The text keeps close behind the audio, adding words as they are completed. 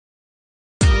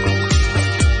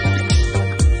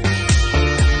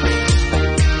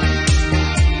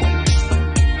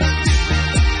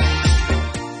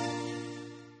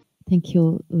Thank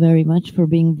you very much for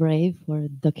being brave for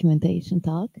documentation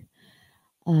talk.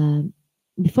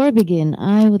 Before I begin,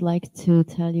 I would like to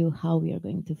tell you how we are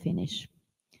going to finish.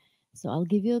 So I'll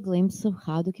give you a glimpse of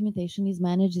how documentation is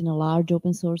managed in a large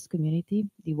open source community,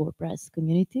 the WordPress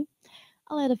community.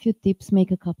 I'll add a few tips, make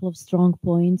a couple of strong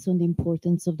points on the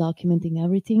importance of documenting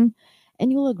everything,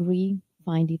 and you'll agree,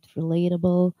 find it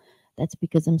relatable. That's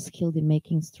because I'm skilled in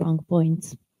making strong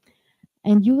points.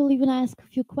 And you will even ask a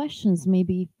few questions,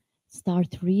 maybe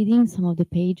start reading some of the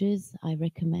pages I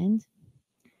recommend.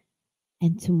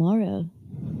 And tomorrow,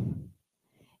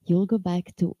 you'll go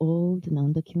back to old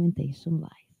non-documentation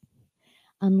life.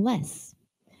 Unless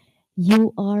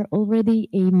you are already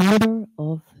a member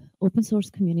of open source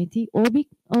community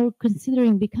or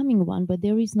considering becoming one, but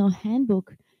there is no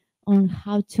handbook on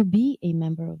how to be a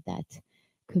member of that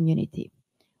community.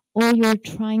 Or you're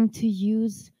trying to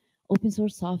use open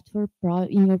source software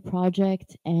in your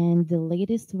project, and the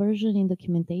latest version in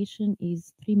documentation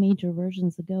is 3 major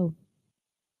versions ago.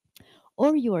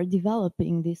 Or you are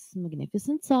developing this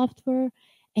magnificent software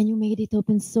and you made it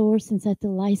open source and set a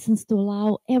license to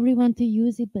allow everyone to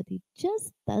use it, but it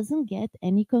just doesn't get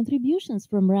any contributions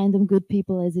from random good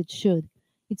people as it should.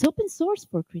 It's open source,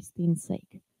 for Christine's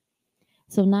sake.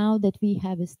 So now that we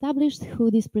have established who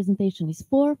this presentation is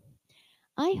for,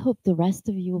 I hope the rest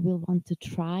of you will want to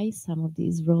try some of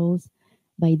these roles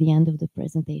by the end of the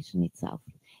presentation itself.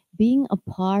 Being a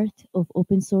part of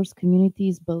open source community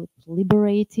is both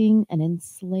liberating and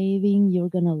enslaving. You're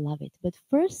gonna love it. But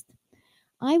first,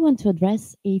 I want to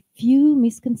address a few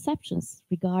misconceptions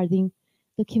regarding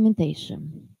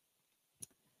documentation.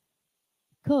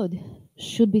 Code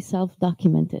should be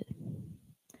self-documented.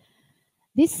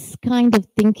 This kind of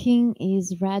thinking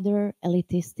is rather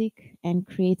elitistic and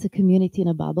creates a community in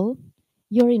a bubble.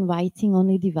 You're inviting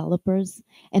only developers,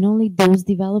 and only those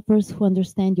developers who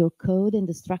understand your code and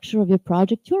the structure of your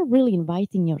project. You're really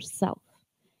inviting yourself.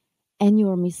 And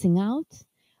you're missing out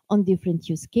on different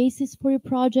use cases for your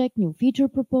project, new feature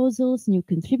proposals, new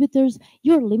contributors.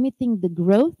 You're limiting the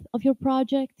growth of your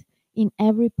project in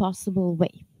every possible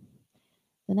way.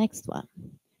 The next one.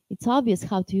 It's obvious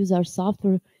how to use our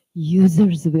software.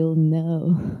 Users will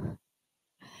know.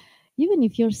 Even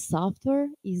if your software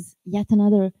is yet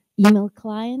another email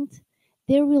client,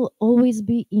 there will always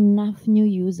be enough new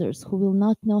users who will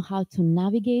not know how to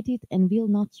navigate it and will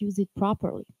not use it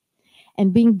properly.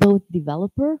 And being both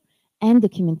developer and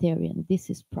documentarian, this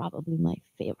is probably my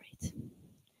favorite.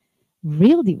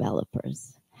 Real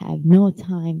developers have no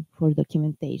time for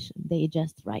documentation. They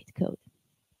just write code.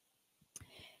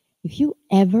 If you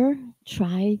ever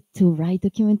try to write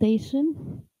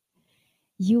documentation,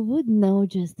 you would know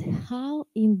just how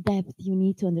in-depth you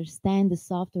need to understand the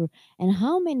software and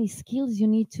how many skills you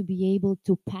need to be able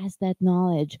to pass that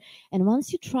knowledge. And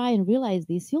once you try and realize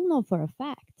this, you'll know for a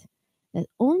fact that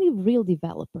only real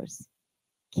developers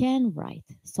can write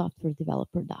software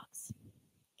developer docs.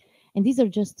 And these are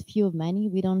just a few of many.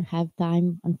 We don't have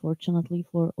time, unfortunately,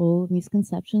 for all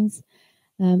misconceptions.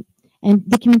 And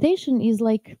documentation is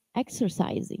like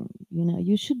exercising. You know,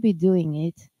 you should be doing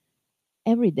it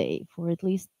every day for at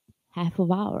least half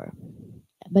an hour.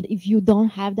 But if you don't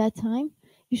have that time,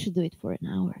 you should do it for an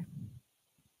hour.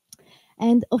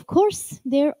 And of course,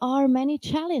 there are many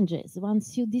challenges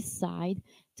once you decide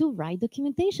to write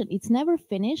documentation. It's never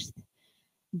finished.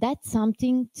 That's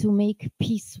something to make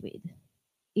peace with.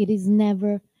 It is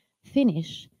never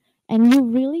finished. And you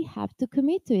really have to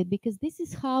commit to it, because this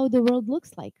is how the world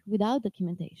looks like without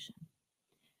documentation.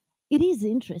 It is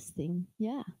interesting,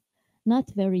 yeah.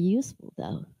 Not very useful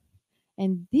though.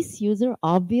 And this user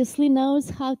obviously knows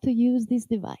how to use this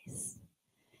device.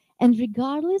 And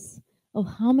regardless of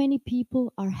how many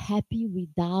people are happy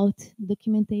without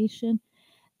documentation,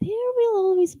 there will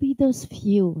always be those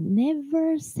few,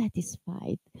 never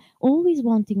satisfied, always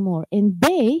wanting more, and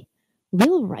they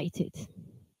will write it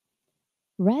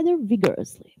rather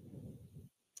vigorously.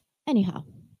 Anyhow,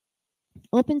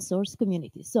 open source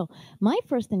community. So my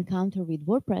first encounter with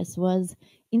WordPress was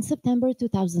in September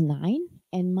 2009,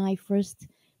 and my first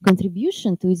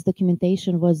contribution to its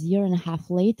documentation was a year and a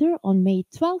half later on May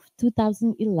 12,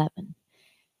 2011.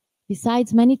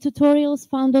 Besides many tutorials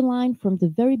found online from the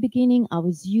very beginning, I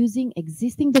was using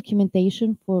existing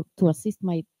documentation to assist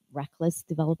my reckless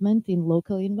development in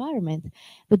local environment.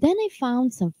 But then I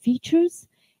found some features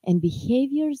and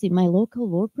behaviors in my local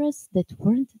WordPress that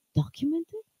weren't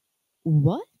documented.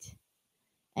 What?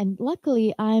 And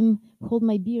luckily, I'm hold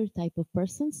my beer type of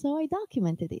person, so I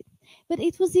documented it. But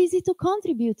it was easy to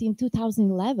contribute in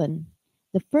 2011.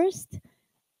 The first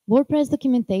WordPress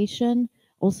documentation,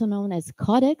 also known as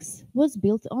Codex, was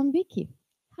built on Wiki.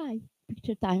 Hi,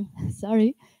 picture time,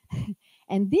 sorry.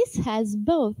 And this has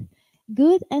both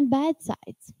good and bad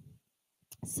sides.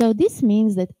 So this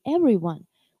means that everyone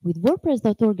with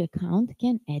WordPress.org account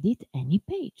can edit any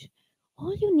page.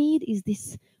 All you need is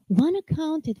this one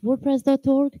account at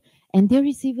WordPress.org, and there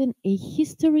is even a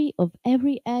history of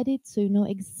every edit, so you know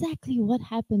exactly what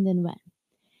happened and when.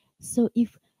 So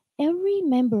if every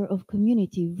member of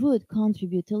community would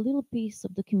contribute a little piece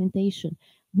of documentation,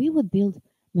 we would build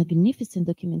magnificent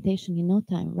documentation in no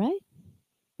time, right?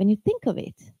 When you think of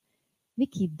it,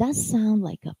 Wiki does sound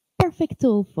like a perfect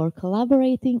tool for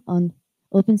collaborating on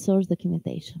open source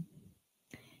documentation.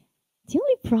 The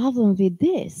only problem with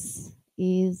this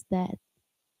is that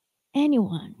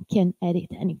anyone can edit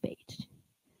any page.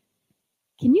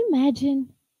 Can you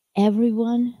imagine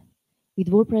everyone with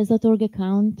WordPress.org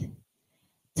account,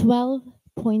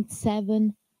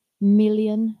 12.7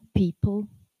 million people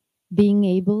being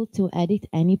able to edit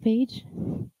any page?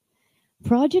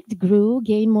 Project grew,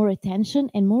 gained more attention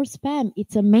and more spam.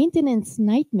 It's a maintenance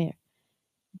nightmare.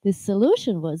 The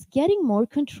solution was getting more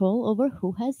control over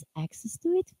who has access to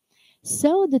it.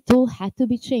 So the tool had to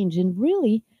be changed. And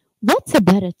really, what's a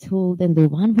better tool than the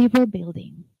one we were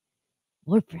building?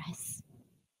 WordPress.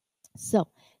 So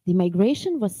the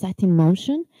migration was set in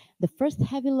motion. The first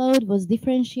heavy load was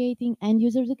differentiating end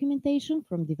user documentation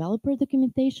from developer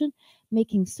documentation,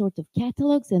 making sort of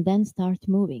catalogs, and then start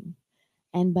moving.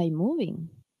 And by moving,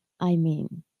 I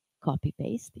mean copy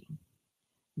pasting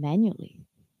manually.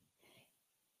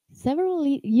 Several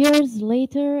years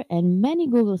later and many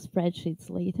Google spreadsheets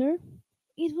later,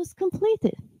 it was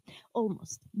completed,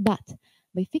 almost. But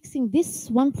by fixing this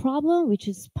one problem, which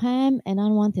is spam and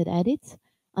unwanted edits,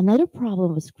 another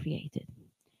problem was created.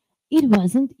 It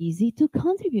wasn't easy to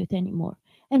contribute anymore.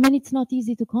 And when it's not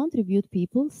easy to contribute,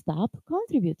 people stop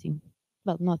contributing.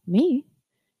 Well, not me.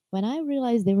 When I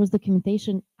realized there was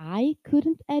documentation I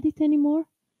couldn't edit anymore,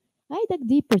 I dug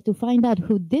deeper to find out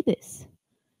who did this.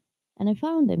 And I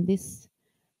found them, this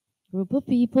group of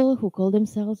people who call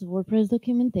themselves WordPress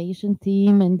documentation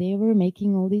team, and they were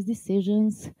making all these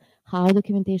decisions, how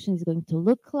documentation is going to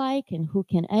look like and who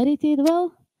can edit it.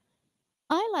 Well,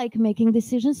 I like making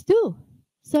decisions too.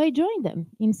 So I joined them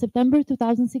in September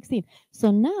 2016. So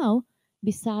now,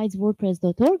 besides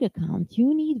WordPress.org account,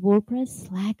 you need WordPress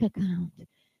Slack account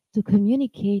to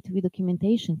communicate with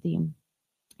documentation team.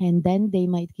 And then they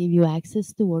might give you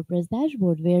access to WordPress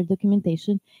dashboard where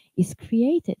documentation is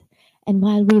created. And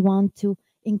while we want to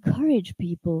encourage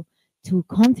people to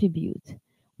contribute,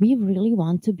 we really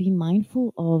want to be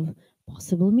mindful of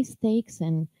possible mistakes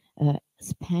and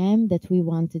spam that we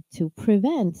wanted to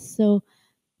prevent. So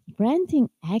granting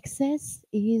access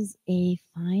is a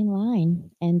fine line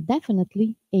and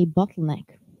definitely a bottleneck.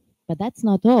 But that's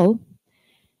not all.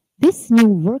 This new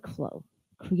workflow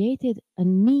created a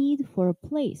need for a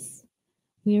place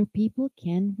where people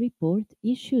can report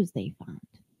issues they found.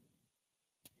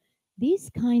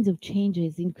 These kinds of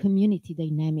changes in community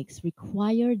dynamics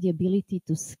require the ability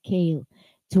to scale,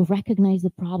 to recognize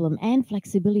the problem, and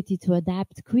flexibility to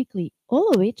adapt quickly, all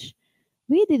of which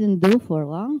we didn't do for a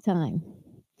long time.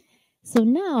 So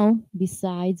now,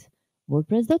 besides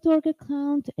WordPress.org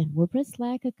account and WordPress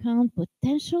Slack account,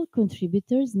 potential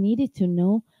contributors needed to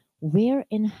know where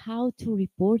and how to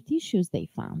report issues they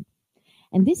found.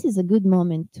 And this is a good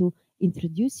moment to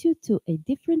introduce you to a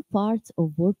different parts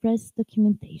of WordPress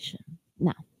documentation.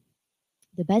 Now,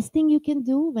 the best thing you can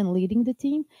do when leading the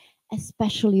team,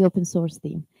 especially open source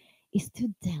team, is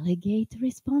to delegate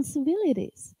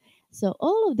responsibilities. So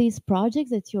all of these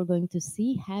projects that you're going to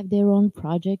see have their own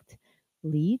project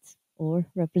leads or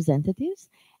representatives,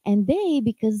 and they,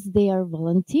 because they are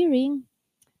volunteering,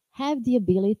 have the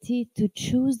ability to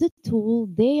choose the tool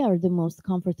they are the most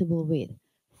comfortable with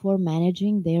for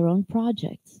managing their own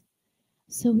projects.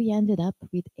 So we ended up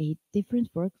with a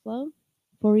different workflow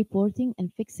for reporting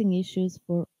and fixing issues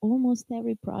for almost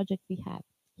every project we have.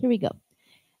 Here we go.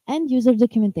 End user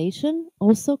documentation,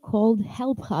 also called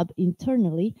Help Hub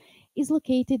internally, is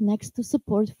located next to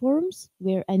support forums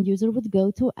where end user would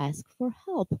go to ask for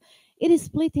help. It is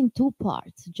split in two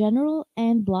parts, general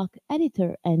and block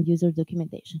editor end user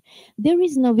documentation. There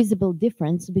is no visible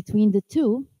difference between the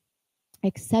two,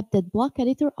 except that block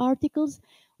editor articles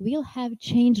will have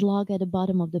change log at the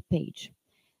bottom of the page.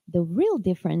 The real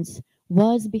difference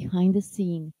was behind the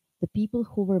scene, the people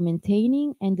who were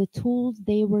maintaining and the tools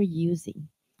they were using.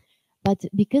 But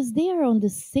because they are on the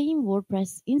same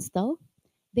WordPress install,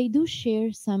 they do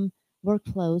share some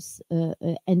workflows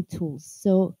and tools.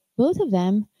 So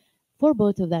for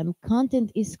both of them,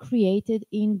 content is created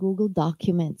in Google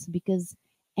Documents because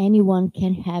anyone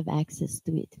can have access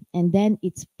to it. And then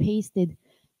it's pasted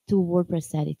to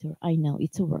WordPress editor. I know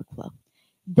it's a workflow.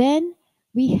 Then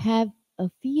we have a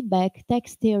feedback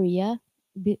text area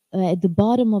at the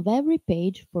bottom of every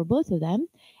page for both of them.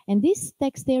 And this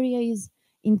text area is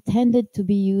intended to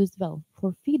be used, well,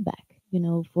 for feedback,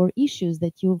 for issues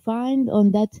that you find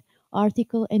on that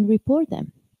article and report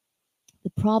them. The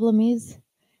problem is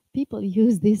people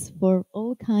use this for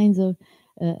all kinds of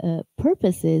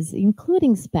purposes,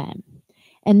 including spam.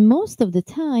 And most of the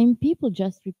time, people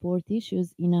just report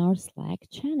issues in our Slack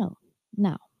channel.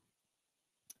 Now,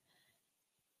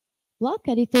 block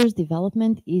editor's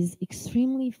development is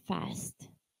extremely fast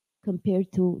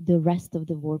compared to the rest of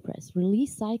the WordPress.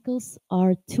 Release cycles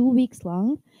are 2 weeks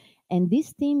long, and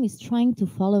this team is trying to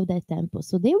follow that tempo.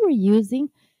 So they were using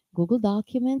Google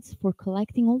Documents for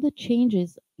collecting all the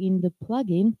changes in the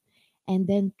plugin, and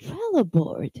then Trello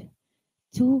board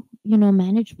to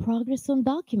manage progress on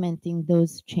documenting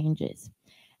those changes.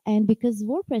 And because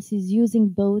WordPress is using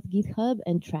both GitHub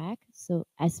and Track, so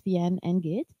SVN and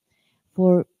Git,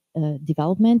 for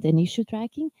development and issue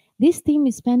tracking, this team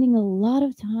is spending a lot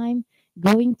of time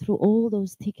going through all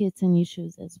those tickets and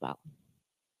issues as well.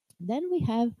 Then we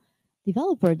have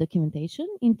developer documentation,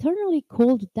 internally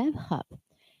called DevHub.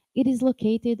 It is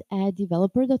located at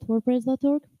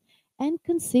developer.wordpress.org and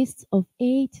consists of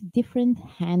 8 different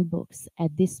handbooks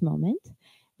at this moment.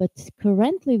 But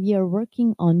currently we are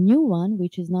working on new one,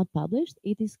 which is not published.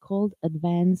 It is called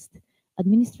Advanced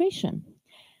Administration.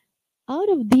 Out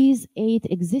of these 8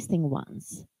 existing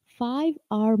ones, 5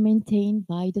 are maintained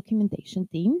by documentation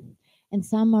team, and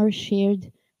some are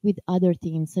shared with other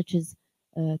teams such as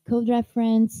code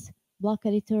reference, block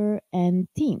editor, and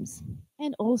teams.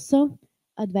 And also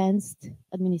advanced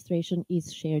administration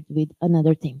is shared with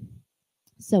another team.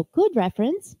 So code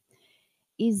reference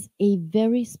is a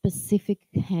very specific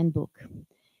handbook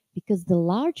because the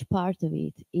large part of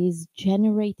it is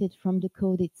generated from the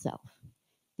code itself.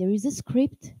 There is a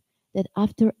script that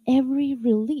after every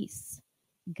release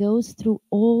goes through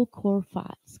all core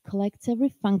files, collects every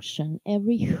function,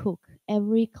 every hook,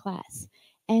 every class,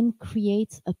 and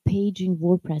creates a page in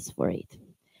WordPress for it.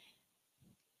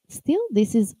 Still,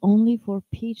 this is only for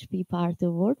PHP part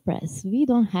of WordPress. We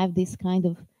don't have this kind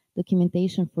of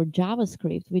documentation for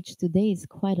JavaScript, which today is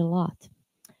quite a lot.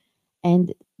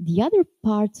 And the other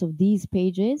parts of these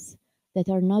pages that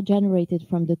are not generated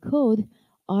from the code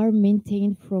are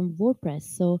maintained from WordPress.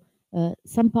 So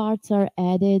some parts are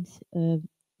added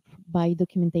by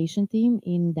documentation team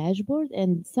in dashboard,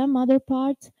 and some other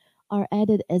parts are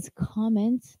added as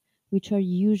comments, which are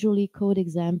usually code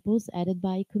examples added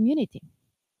by community.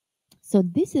 So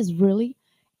this is really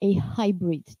a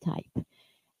hybrid type,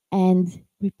 and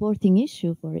reporting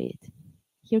issue for it.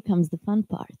 Here comes the fun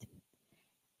part.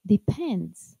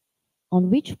 Depends on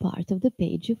which part of the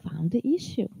page you found the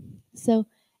issue. So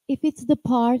if it's the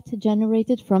part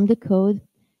generated from the code,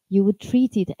 you would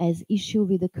treat it as issue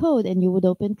with the code and you would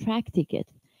open track ticket.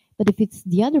 But if it's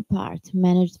the other part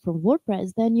managed from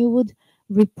WordPress, then you would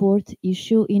report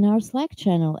issue in our Slack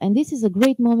channel. And this is a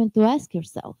great moment to ask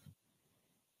yourself,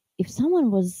 if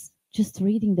someone was just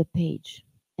reading the page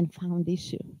and found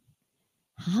issue,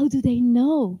 how do they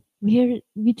know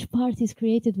which part is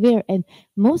created where? And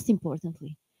most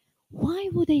importantly, why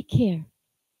would they care,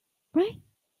 right?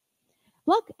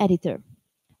 Block editor,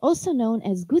 also known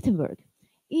as Gutenberg,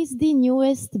 is the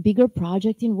newest, bigger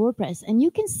project in WordPress. And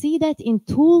you can see that in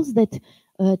tools that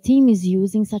team is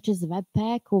using, such as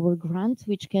Webpack or Grunt,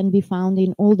 which can be found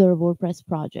in older WordPress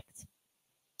projects.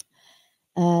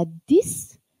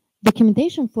 This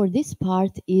documentation for this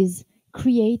part is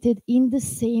created in the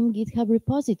same GitHub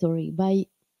repository by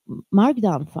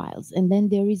Markdown files. And then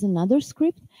there is another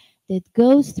script that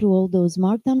goes through all those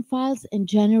Markdown files and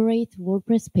generate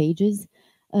WordPress pages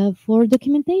for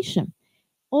documentation.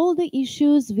 All the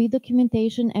issues with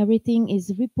documentation, everything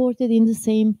is reported in the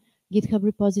same GitHub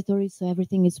repository, so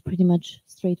everything is pretty much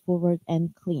straightforward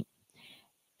and clean.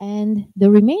 And the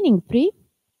remaining 3,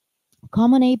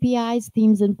 common APIs,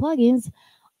 themes, and plugins,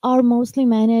 are mostly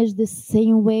managed the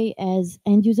same way as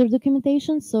end-user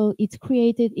documentation. So it's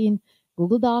created in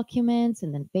Google Documents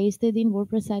and then pasted in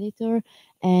WordPress editor.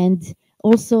 And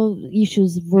also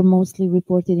issues were mostly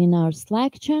reported in our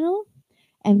Slack channel.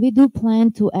 And we do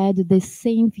plan to add the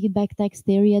same feedback text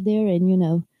area there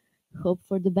and, hope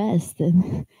for the best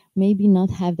and maybe not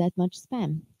have that much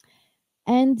spam.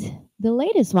 And the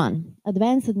latest one,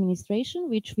 Advanced Administration,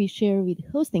 which we share with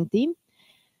hosting team,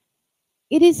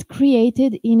 it is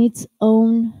created in its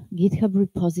own GitHub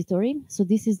repository. So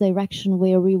this is the direction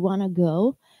where we want to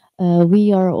go.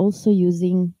 We are also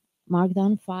using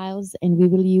Markdown files, and we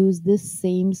will use the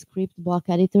same script block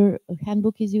editor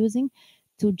handbook is using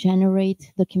to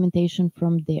generate documentation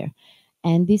from there.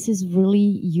 And this is really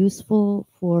useful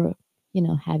for,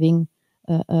 having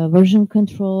a version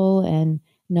control and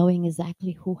knowing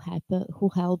exactly who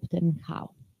helped and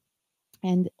how.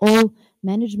 And all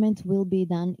management will be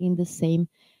done in the same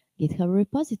GitHub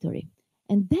repository.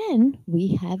 And then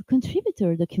we have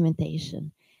contributor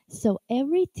documentation. So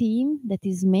every team that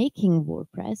is making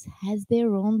WordPress has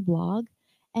their own blog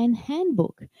and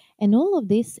handbook. And all of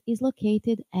this is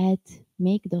located at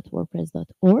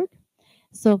make.wordpress.org.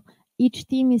 So each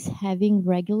team is having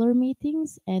regular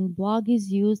meetings, and blog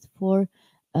is used for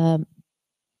um,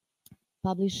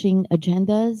 publishing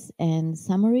agendas and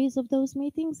summaries of those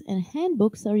meetings, and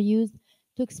handbooks are used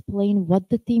to explain what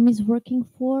the team is working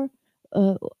for,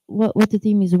 what the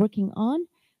team is working on,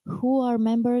 who are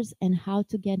members, and how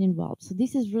to get involved. So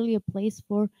this is really a place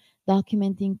for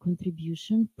documenting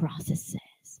contribution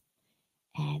processes.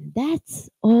 And that's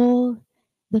all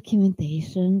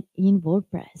documentation in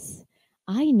WordPress.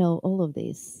 I know all of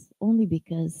this only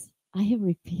because I have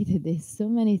repeated this so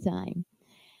many times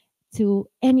to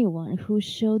anyone who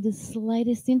showed the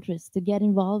slightest interest to get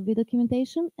involved with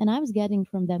documentation, and I was getting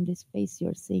from them this face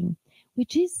you're seeing,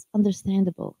 which is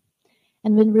understandable.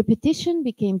 And when repetition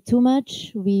became too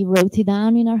much, we wrote it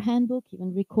down in our handbook,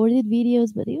 even recorded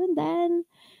videos, but even then,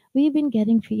 we've been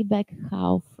getting feedback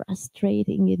how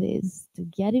frustrating it is to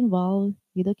get involved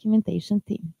with documentation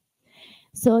team.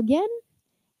 So again,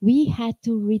 we had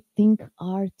to rethink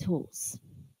our tools,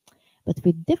 but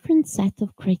with different set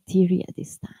of criteria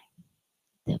this time.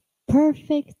 The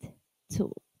perfect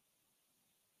tool.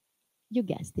 You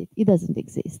guessed it, it doesn't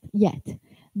exist yet.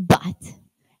 But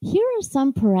here are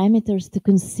some parameters to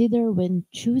consider when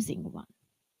choosing one.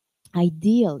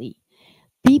 Ideally,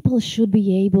 people should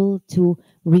be able to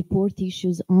report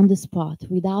issues on the spot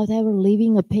without ever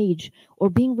leaving a page or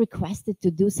being requested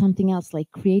to do something else, like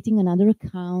creating another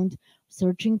account,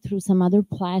 searching through some other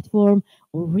platform,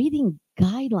 or reading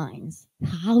guidelines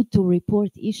how to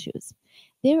report issues.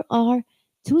 There are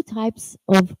two types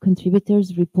of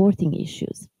contributors reporting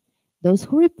issues: those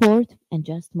who report and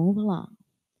just move along,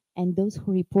 and those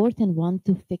who report and want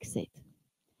to fix it.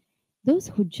 Those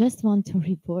who just want to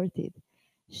report it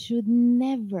should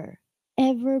never,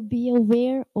 ever be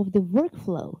aware of the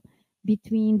workflow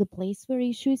between the place where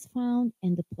issue is found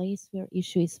and the place where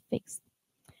issue is fixed.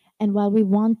 And while we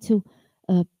want to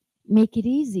make it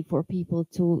easy for people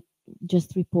to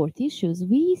just report issues,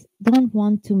 we don't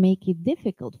want to make it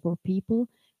difficult for people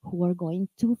who are going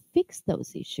to fix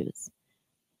those issues.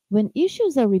 When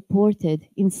issues are reported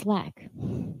in Slack,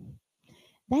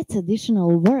 that's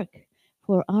additional work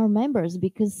for our members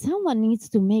because someone needs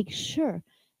to make sure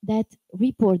that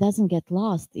report doesn't get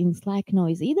lost in Slack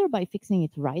noise, either by fixing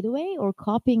it right away or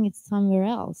copying it somewhere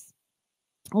else.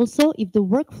 Also, if the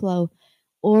workflow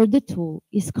or the tool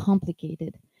is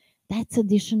complicated, that's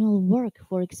additional work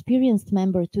for experienced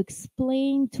member to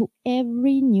explain to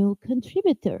every new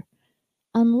contributor,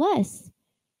 unless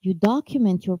you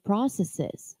document your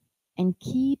processes and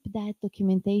keep that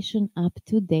documentation up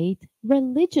to date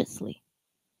religiously.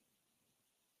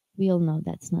 We all know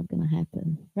that's not going to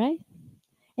happen, right?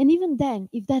 And even then,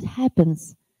 if that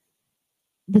happens,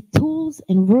 the tools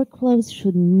and workflows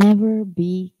should never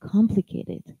be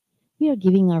complicated. We are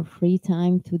giving our free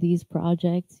time to these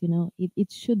projects,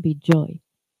 it should be joy.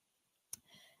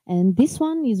 And this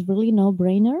one is really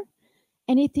no-brainer.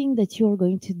 Anything that you're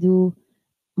going to do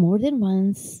more than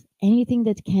once, anything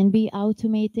that can be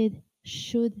automated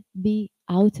should be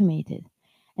automated.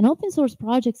 And open source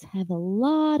projects have a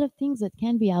lot of things that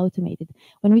can be automated.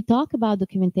 When we talk about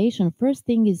documentation, first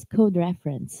thing is code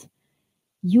reference.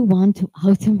 You want to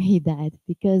automate that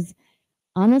because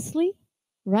honestly,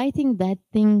 writing that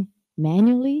thing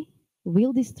manually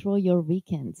will destroy your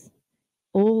weekends,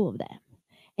 all of them.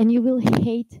 And you will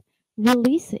hate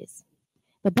releases.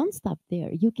 But don't stop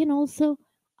there. You can also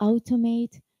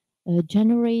automate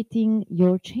generating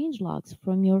your change logs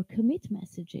from your commit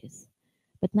messages.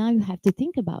 But now you have to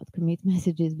think about commit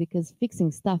messages because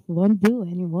fixing stuff won't do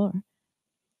anymore.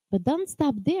 But don't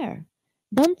stop there.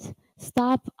 Don't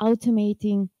stop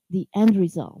automating the end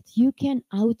result. You can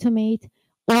automate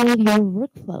all your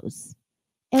workflows.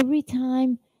 Every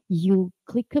time you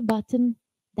click a button,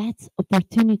 that's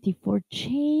opportunity for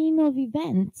chain of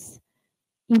events,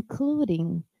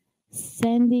 including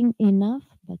sending enough,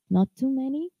 but not too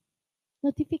many,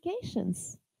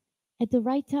 notifications at the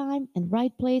right time and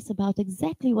right place about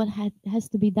exactly what has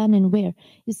to be done and where.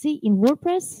 You see, in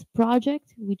WordPress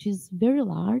project, which is very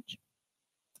large,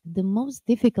 the most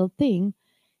difficult thing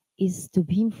is to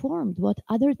be informed what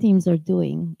other teams are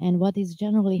doing and what is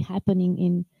generally happening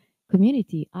in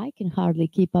community. I can hardly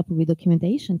keep up with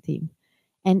documentation team.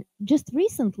 And just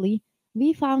recently,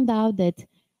 we found out that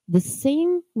the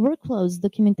same workflows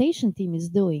documentation team is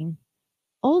doing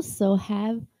also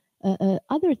have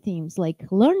other teams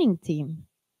like learning team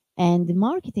and the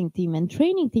marketing team and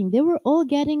training team. They were all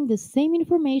getting the same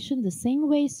information the same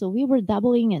way, so we were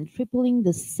doubling and tripling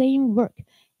the same work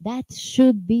that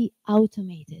should be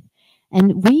automated.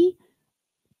 And we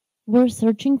were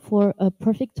searching for a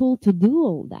perfect tool to do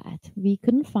all that. We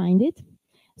couldn't find it,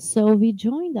 so we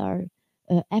joined our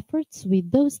efforts with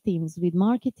those teams, with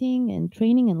marketing and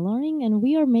training and learning, and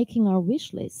we are making our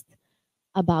wish list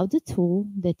about the tool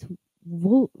that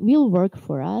will work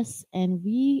for us, and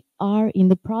we are in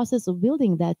the process of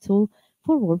building that tool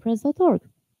for WordPress.org.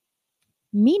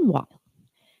 Meanwhile,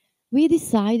 we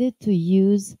decided to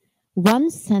use one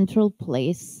central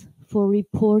place for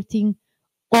reporting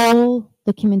all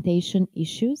documentation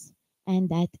issues, and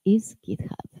that is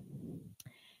GitHub.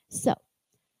 So,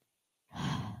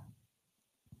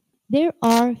 there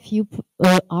are few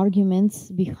arguments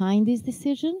behind this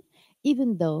decision,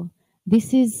 even though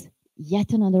this is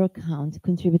yet another account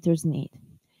contributors need.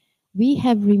 We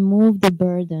have removed the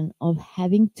burden of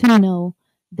having to know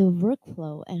the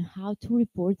workflow and how to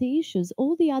report the issues.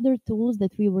 All the other tools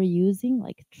that we were using,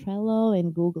 like Trello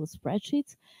and Google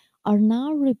Spreadsheets, are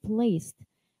now replaced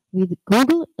with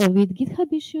with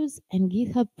GitHub issues and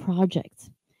GitHub projects.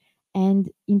 And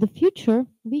in the future,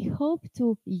 we hope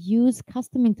to use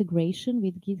custom integration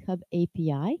with GitHub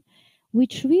API,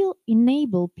 which will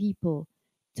enable people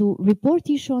to report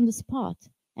issue on the spot.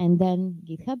 And then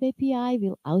GitHub API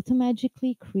will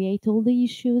automatically create all the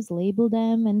issues, label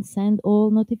them, and send all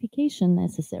notification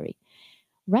necessary.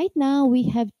 Right now, we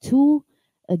have two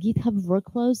GitHub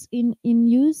workflows in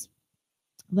use.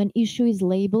 When issue is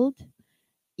labeled,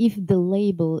 if the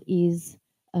label is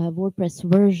a WordPress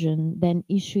version, then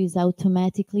issue is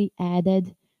automatically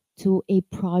added to a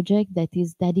project that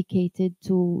is dedicated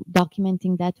to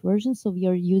documenting that version. So we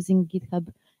are using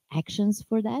GitHub Actions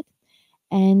for that.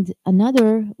 And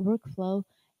another workflow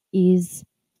is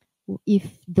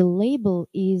if the label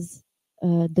is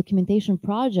a documentation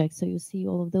project, so you see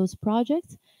all of those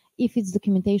projects. If it's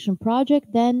documentation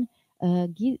project, then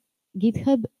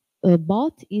GitHub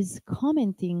bot is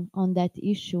commenting on that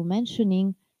issue,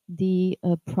 mentioning the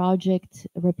project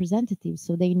representative,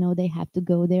 so they know they have to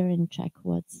go there and check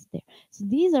what's there. So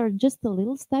these are just the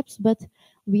little steps, but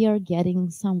we are getting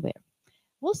somewhere.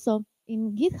 Also,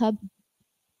 in GitHub,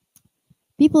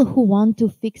 people who want to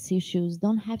fix issues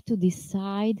don't have to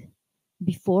decide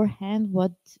beforehand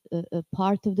what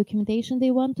part of documentation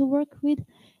they want to work with.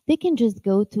 They can just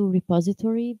go to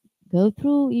repository, go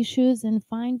through issues and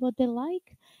find what they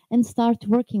like and start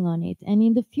working on it. And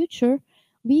in the future,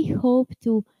 we hope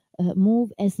to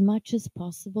move as much as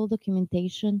possible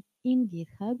documentation in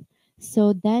GitHub.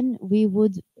 So then we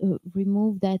would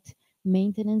remove that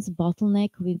maintenance bottleneck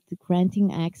with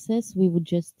granting access. We would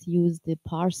just use the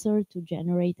parser to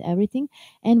generate everything,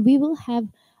 and we will have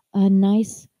a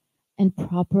nice and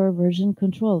proper version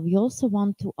control. We also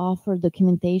want to offer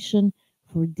documentation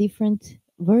for different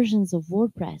versions of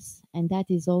WordPress, and that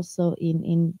is also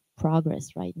in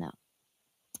progress right now.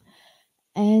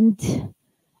 And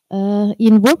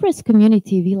in WordPress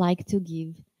community, we like to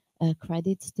give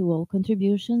credits to all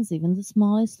contributions, even the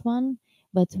smallest one.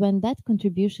 But when that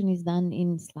contribution is done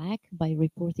in Slack by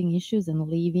reporting issues and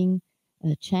leaving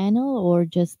a channel or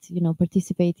just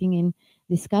participating in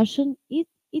discussion, it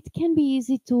can be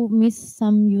easy to miss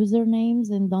some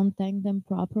usernames and don't thank them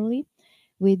properly.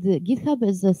 With GitHub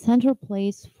as a central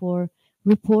place for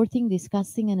reporting,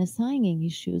 discussing, and assigning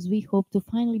issues, we hope to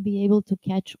finally be able to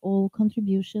catch all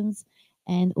contributions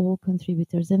and all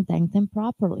contributors and thank them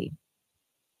properly.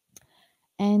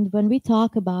 And when we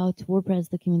talk about WordPress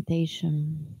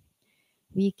documentation,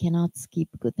 we cannot skip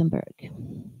Gutenberg.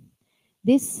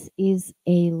 This is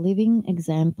a living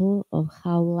example of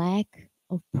how lack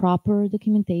of proper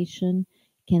documentation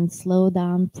can slow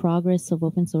down progress of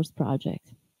open source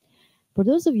projects. For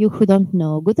those of you who don't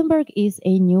know, Gutenberg is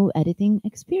a new editing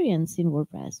experience in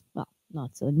WordPress. Well,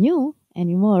 not so new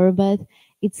anymore, but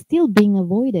it's still being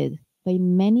avoided by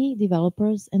many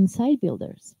developers and site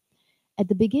builders. At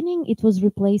the beginning, it was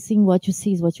replacing what you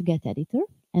see is what you get editor.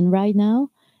 And right now,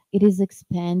 it is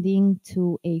expanding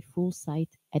to a full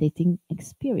site editing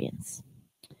experience.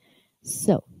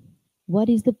 So, what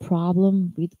is the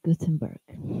problem with Gutenberg?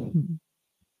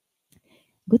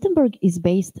 Gutenberg is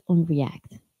based on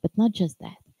React, but not just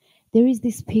that. There is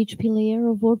this PHP layer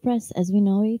of WordPress as we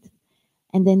know it,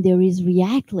 and then there is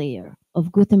React layer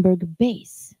of Gutenberg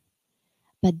base.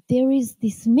 But there is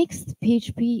this mixed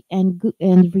PHP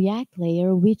and React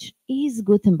layer, which is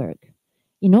Gutenberg.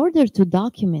 In order to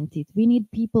document it, we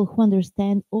need people who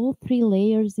understand all three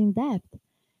layers in depth.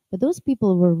 But those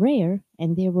people were rare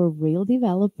and they were real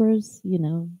developers,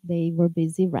 they were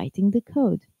busy writing the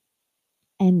code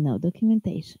and no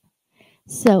documentation.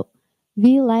 So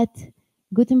we let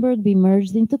Gutenberg be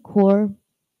merged into core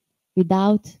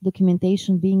without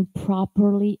documentation being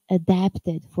properly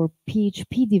adapted for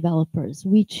PHP developers,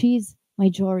 which is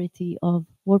majority of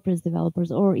WordPress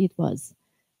developers, or it was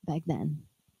back then.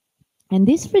 And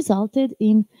this resulted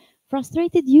in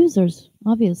frustrated users,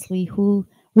 obviously, who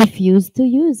refused to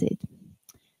use it.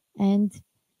 And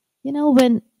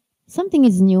when something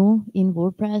is new in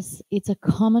WordPress, it's a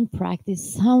common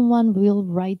practice. Someone will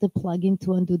write the plugin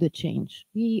to undo the change.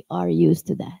 We are used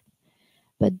to that.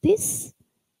 But this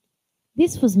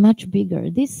was much bigger.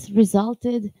 This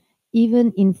resulted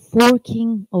even in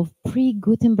forking of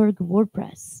pre-Gutenberg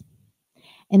WordPress.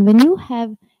 And when you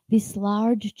have this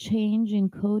large change in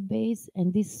code base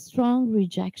and this strong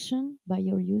rejection by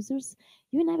your users,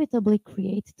 you inevitably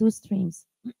create two streams.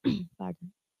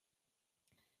 Pardon.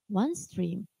 One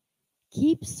stream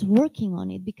keeps working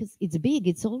on it because it's big,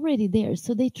 it's already there.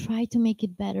 So they try to make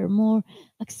it better, more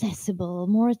accessible,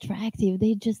 more attractive.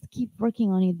 They just keep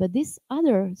working on it. But this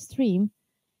other stream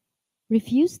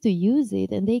refuse to use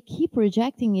it and they keep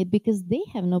rejecting it because they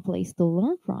have no place to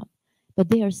learn from. But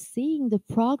they are seeing the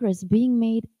progress being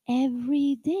made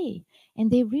every day and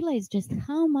they realize just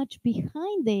how much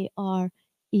behind they are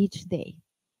each day.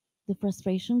 The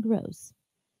frustration grows.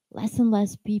 Less and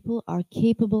less people are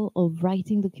capable of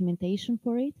writing documentation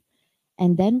for it,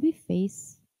 and then we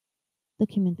face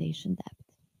documentation debt.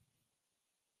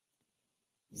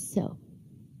 So,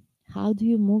 how do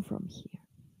you move from here?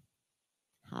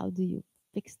 How do you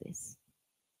fix this?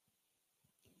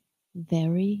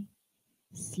 Very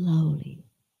slowly.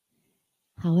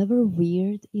 However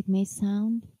weird it may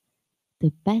sound,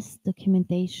 the best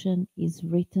documentation is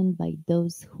written by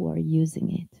those who are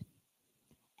using it.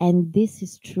 And this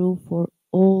is true for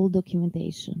all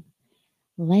documentation.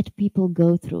 Let people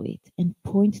go through it and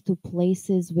point to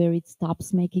places where it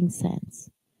stops making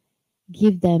sense.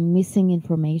 Give them missing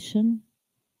information,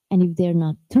 and if they're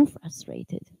not too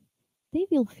frustrated, they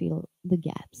will fill the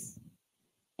gaps.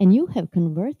 And you have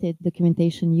converted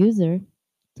documentation user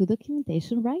to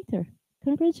documentation writer.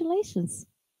 Congratulations.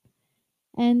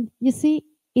 And you see,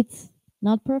 it's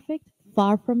not perfect,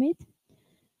 far from it.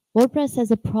 WordPress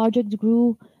as a project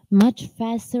grew much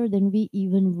faster than we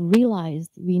even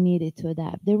realized we needed to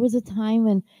adapt. There was a time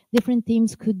when different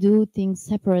teams could do things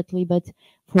separately, but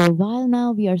for a while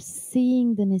now, we are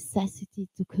seeing the necessity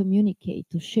to communicate,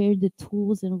 to share the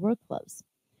tools and workflows.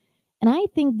 And I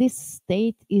think this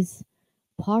state is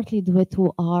partly due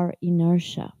to our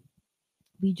inertia.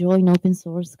 We join open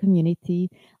source community,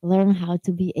 learn how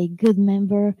to be a good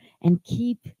member, and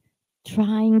keep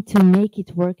trying to make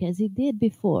it work as it did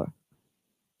before.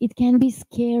 It can be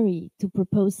scary to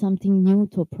propose something new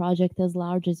to a project as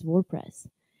large as WordPress.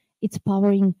 It's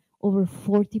powering over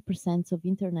 40% of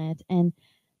internet, and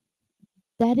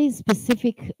that is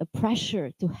specific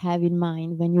pressure to have in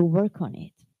mind when you work on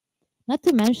it. Not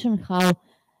to mention how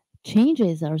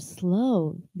changes are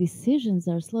slow, decisions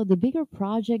are slow. The bigger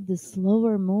project, the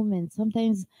slower movement.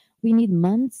 Sometimes we need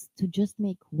months to just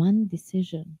make one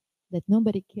decision that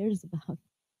nobody cares about.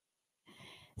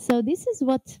 So this is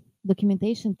what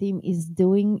documentation team is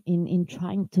doing in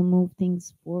trying to move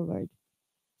things forward.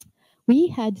 We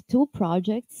had two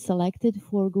projects selected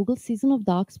for Google Season of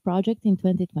Docs project in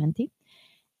 2020.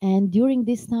 And during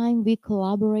this time, we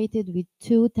collaborated with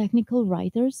two technical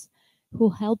writers who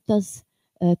helped us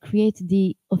create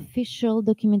the official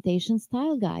documentation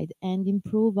style guide and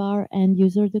improve our end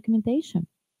user documentation.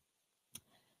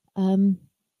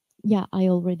 Yeah, I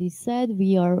already said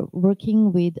we are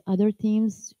working with other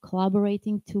teams,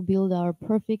 collaborating to build our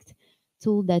perfect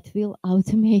tool that will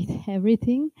automate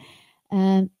everything.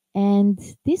 And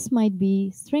this might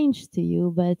be strange to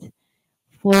you, but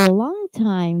for a long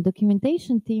time,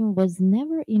 documentation team was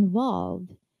never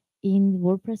involved in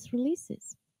WordPress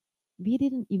releases. We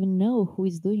didn't even know who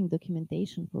is doing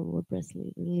documentation for WordPress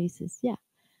releases. Yeah,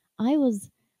 I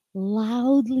was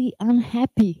loudly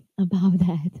unhappy about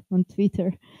that on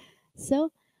Twitter.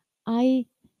 So I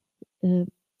uh,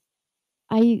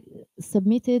 I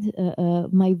submitted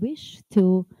my wish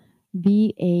to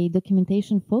be a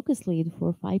documentation focus lead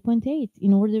for 5.8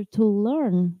 in order to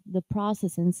learn the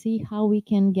process and see how we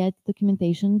can get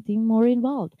documentation team more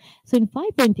involved. So in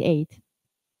 5.8,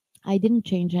 I didn't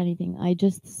change anything. I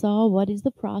just saw what is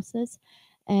the process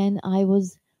and I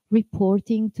was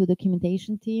reporting to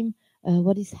documentation team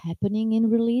what is happening in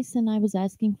release and I was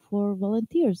asking for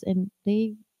volunteers and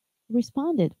they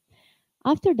responded.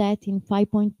 After that, in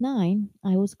 5.9,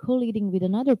 I was co-leading with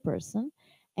another person,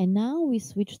 and now we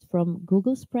switched from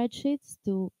Google spreadsheets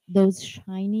to those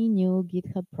shiny new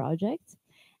GitHub projects.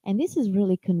 And this is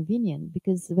really convenient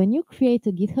because when you create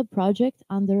a GitHub project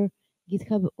under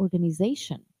GitHub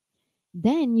organization,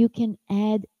 then you can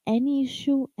add any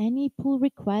issue, any pull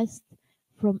request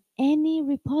from any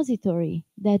repository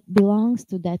that belongs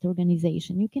to that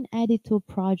organization. You can add it to a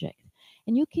project,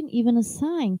 and you can even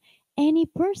assign any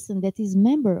person that is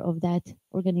member of that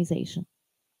organization.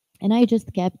 And I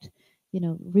just kept,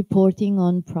 reporting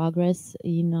on progress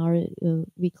in our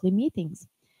weekly meetings.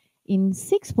 In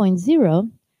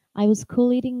 6.0, I was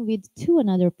co-leading with two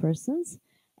another persons,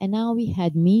 and now we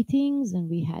had meetings and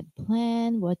we had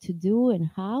planned what to do and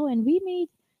how, and we made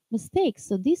mistakes.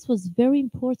 So this was very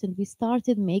important. We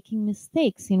started making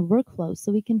mistakes in workflows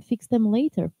so we can fix them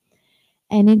later.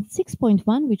 And in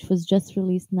 6.1, which was just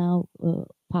released now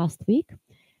past week,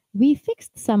 we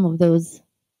fixed some of those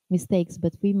mistakes,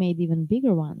 but we made even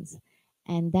bigger ones.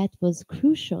 And that was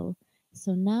crucial.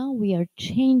 So now we are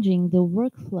changing the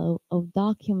workflow of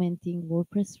documenting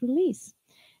WordPress release.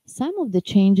 Some of the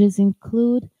changes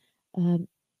include um,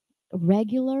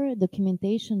 regular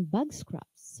documentation bug scrubs.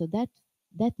 So that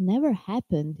never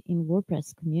happened in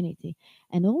WordPress community.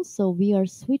 And also we are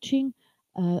switching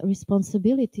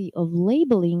responsibility of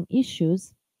labeling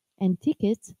issues and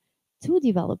tickets to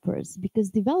developers, because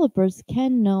developers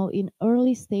can know in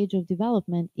early stage of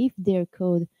development if their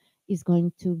code is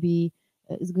going to be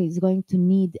is going to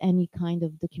need any kind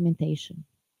of documentation.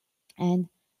 And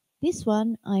this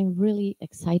one I'm really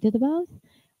excited about.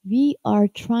 We are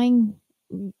trying,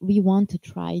 we want to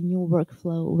try new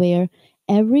workflow where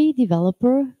every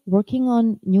developer working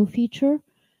on new feature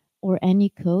or any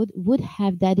code would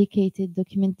have dedicated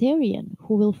documentarian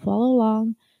who will follow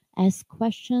along, ask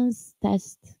questions,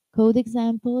 test code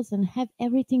examples, and have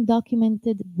everything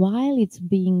documented while it's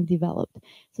being developed.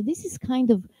 So this is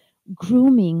kind of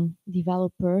grooming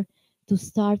developer to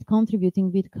start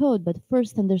contributing with code, but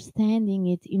first understanding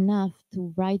it enough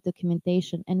to write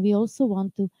documentation. And we also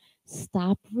want to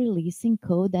stop releasing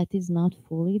code that is not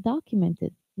fully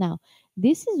documented. Now,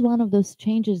 this is one of those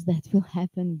changes that will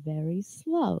happen very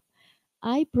slow.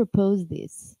 I proposed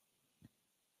this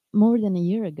more than a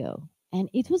year ago, and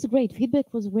it was great.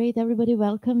 Feedback was great. Everybody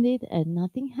welcomed it, and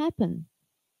nothing happened.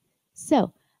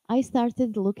 So I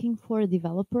started looking for a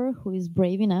developer who is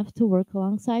brave enough to work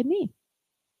alongside me.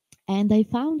 And I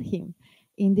found him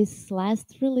in this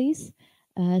last release.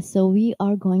 So we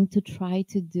are going to try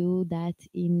to do that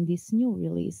in this new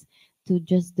release, to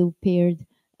just do paired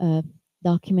uh,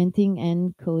 documenting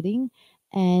and coding.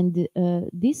 And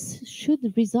this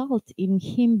should result in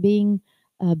him being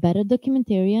a better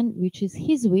documentarian, which is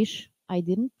his wish. I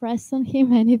didn't press on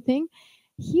him anything.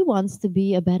 He wants to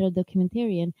be a better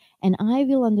documentarian, and I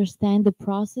will understand the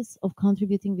process of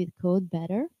contributing with code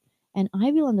better, and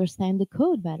I will understand the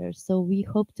code better. So we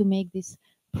hope to make this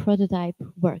prototype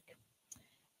work.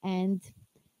 And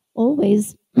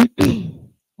always,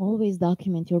 always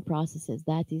document your processes.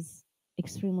 That is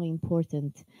extremely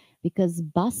important, because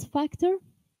bus factor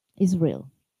is real.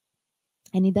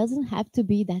 And it doesn't have to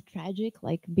be that tragic,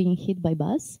 like being hit by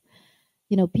bus.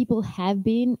 People have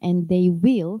been and they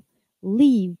will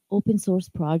leave open source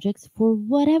projects for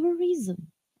whatever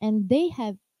reason, and they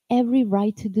have every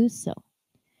right to do so.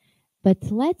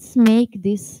 But let's make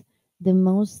this the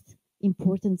most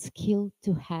important skill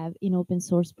to have in open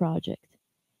source project,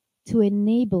 to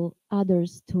enable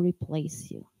others to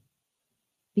replace you.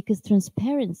 Because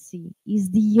transparency is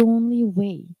the only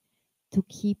way to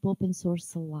keep open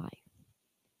source alive.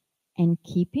 And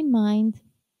keep in mind,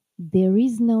 there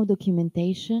is no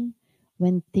documentation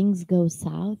when things go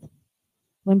south,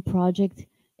 when project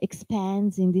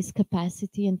expands in this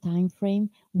capacity and time frame.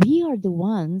 We are the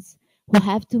ones who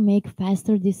have to make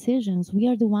faster decisions. We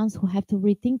are the ones who have to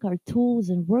rethink our tools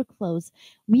and workflows.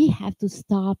 We have to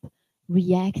stop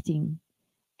reacting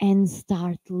and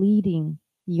start leading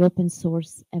the open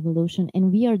source evolution.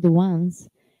 And we are the ones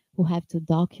who have to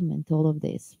document all of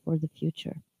this for the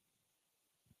future.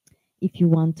 If you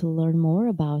want to learn more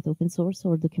about open source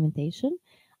or documentation,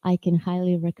 I can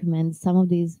highly recommend some of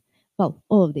these, well,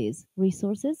 all of these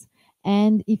resources.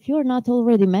 And if you're not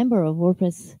already a member of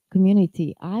WordPress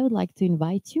community, I would like to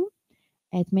invite you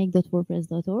at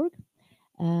make.wordpress.org.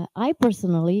 I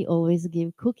personally always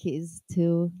give cookies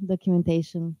to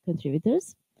documentation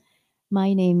contributors.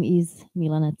 My name is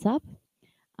Milana Tsap.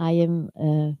 I am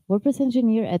a WordPress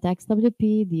engineer at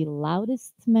XWP, the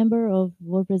loudest member of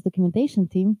WordPress documentation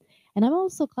team. And I'm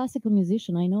also a classical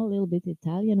musician. I know a little bit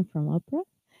Italian from opera,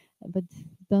 but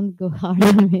don't go hard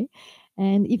on me.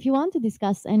 And if you want to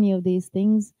discuss any of these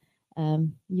things,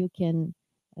 You can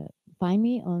uh, find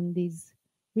me on these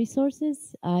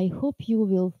resources. I hope you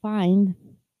will find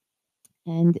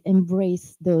and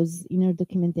embrace those inner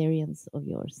documentarians of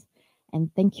yours.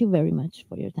 And thank you very much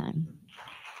for your time.